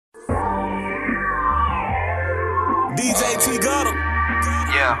DJ T got him.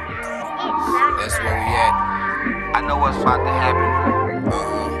 Yeah, that's where we at. I know what's about to happen.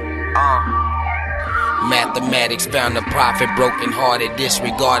 Mathematics found a prophet, broken-hearted,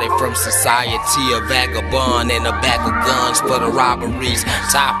 disregarded from society. A vagabond and a bag of guns for the robberies.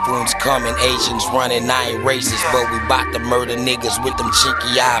 Typhoons coming, Asians running. I ain't racist, but we bout to murder niggas with them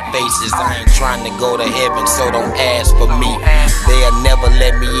cheeky eye faces. I ain't trying to go to heaven, so don't ask for me. They'll never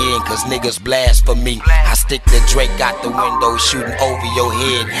let me in, cause niggas blasphemy. I stick the Drake out the window, shooting over your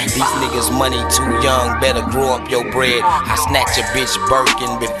head. These niggas money too young, better grow up your bread. I snatch a bitch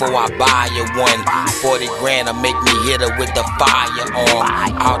Birkin before I buy you one. 40 grand to make me hit her with the firearm.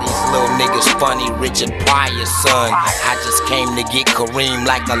 All these little niggas funny, Richard Pryor's son. I just came to get Kareem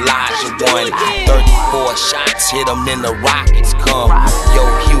like Elijah won. 34 shots hit him, then the Rockets come. Yo,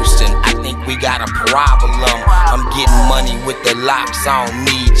 Houston, I think we got a problem. I'm getting money with the locks, I don't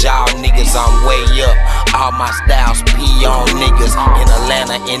need y'all niggas, I'm way up. All my styles pee on niggas. In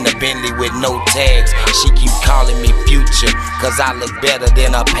Atlanta in the Bentley with no tags. She keep calling me future, cause I look better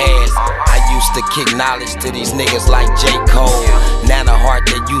than her past. I used to kick knowledge to these niggas like J. Cole. Now the heart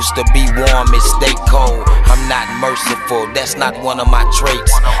that used to be warm is stay cold. I'm not merciful, that's not one of my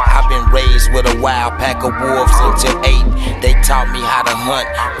traits. I've been raised with a wild pack of wolves until 8. They taught me how to hunt,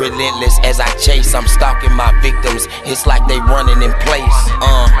 relentless as I chase. I'm stalking my victims, it's like they running in place.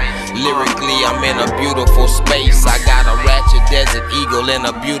 Lyrically, I'm in a beautiful space. I got a ratchet desert eagle in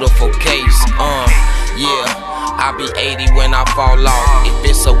a beautiful case. Yeah. I'll be 80 when I fall off. If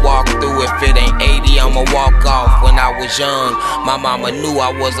it's a walkthrough, if it ain't 80, I'ma walk off. When I was young, my mama knew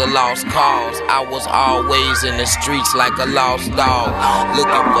I was a lost cause. I was always in the streets like a lost dog,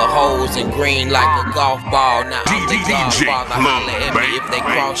 looking for holes in green like a golf ball. Now I'm the godfather, holla at me if they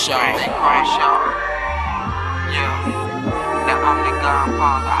cross y'all. Yeah, now I'm the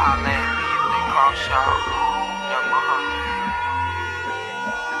godfather, holla at me if they cross y'all. Young Muhammaud.